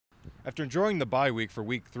After enjoying the bye week for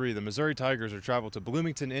Week 3, the Missouri Tigers are traveled to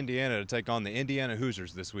Bloomington, Indiana to take on the Indiana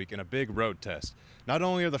Hoosiers this week in a big road test. Not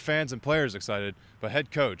only are the fans and players excited, but head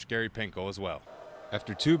coach Gary Pinkel as well.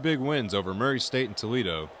 After two big wins over Murray State and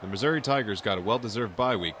Toledo, the Missouri Tigers got a well-deserved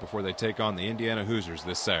bye week before they take on the Indiana Hoosiers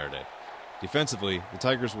this Saturday. Defensively, the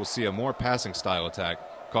Tigers will see a more passing style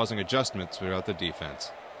attack, causing adjustments throughout the defense.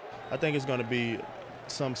 I think it's going to be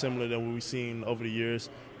something similar to what we've seen over the years.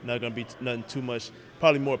 Not going to be nothing too much,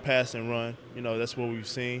 probably more pass and run. You know, that's what we've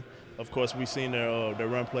seen. Of course, we've seen their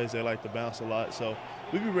run plays. They like to bounce a lot. So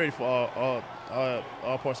we'll be ready for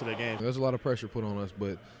all parts of their game. There's a lot of pressure put on us,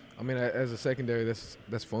 but I mean, as a secondary,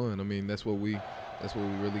 that's fun. I mean, that's what we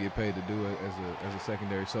really get paid to do as a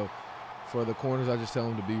secondary. So for the corners, I just tell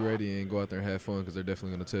them to be ready and go out there and have fun because they're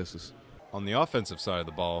definitely going to test us. On the offensive side of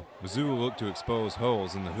the ball, Mizzou will look to expose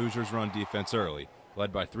holes in the Hoosiers' run defense early,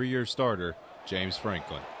 led by three-year starter James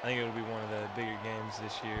Franklin. I think it'll be one of the bigger games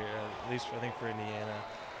this year, at least I think for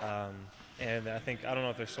Indiana. And I don't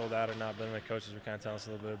know if they're sold out or not, but the coaches were kind of telling us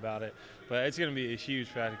a little bit about it. But it's going to be a huge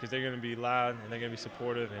factor because they're going to be loud and they're going to be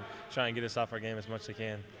supportive and try and get us off our game as much as they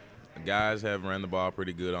can. Guys have ran the ball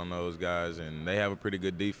pretty good on those guys, and they have a pretty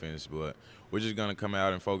good defense. But we're just going to come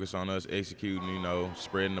out and focus on us executing,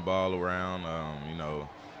 spreading the ball around,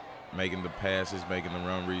 making the passes, making the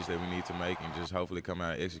run reads that we need to make, and just hopefully come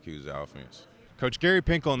out and execute the offense. Coach Gary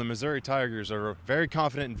Pinkel and the Missouri Tigers are very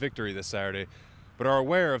confident in victory this Saturday, but are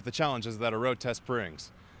aware of the challenges that a road test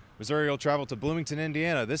brings. Missouri will travel to Bloomington,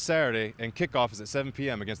 Indiana this Saturday, and kickoff is at 7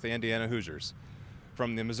 p.m. against the Indiana Hoosiers.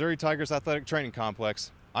 From the Missouri Tigers Athletic Training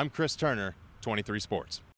Complex, I'm Chris Turner, 23 Sports.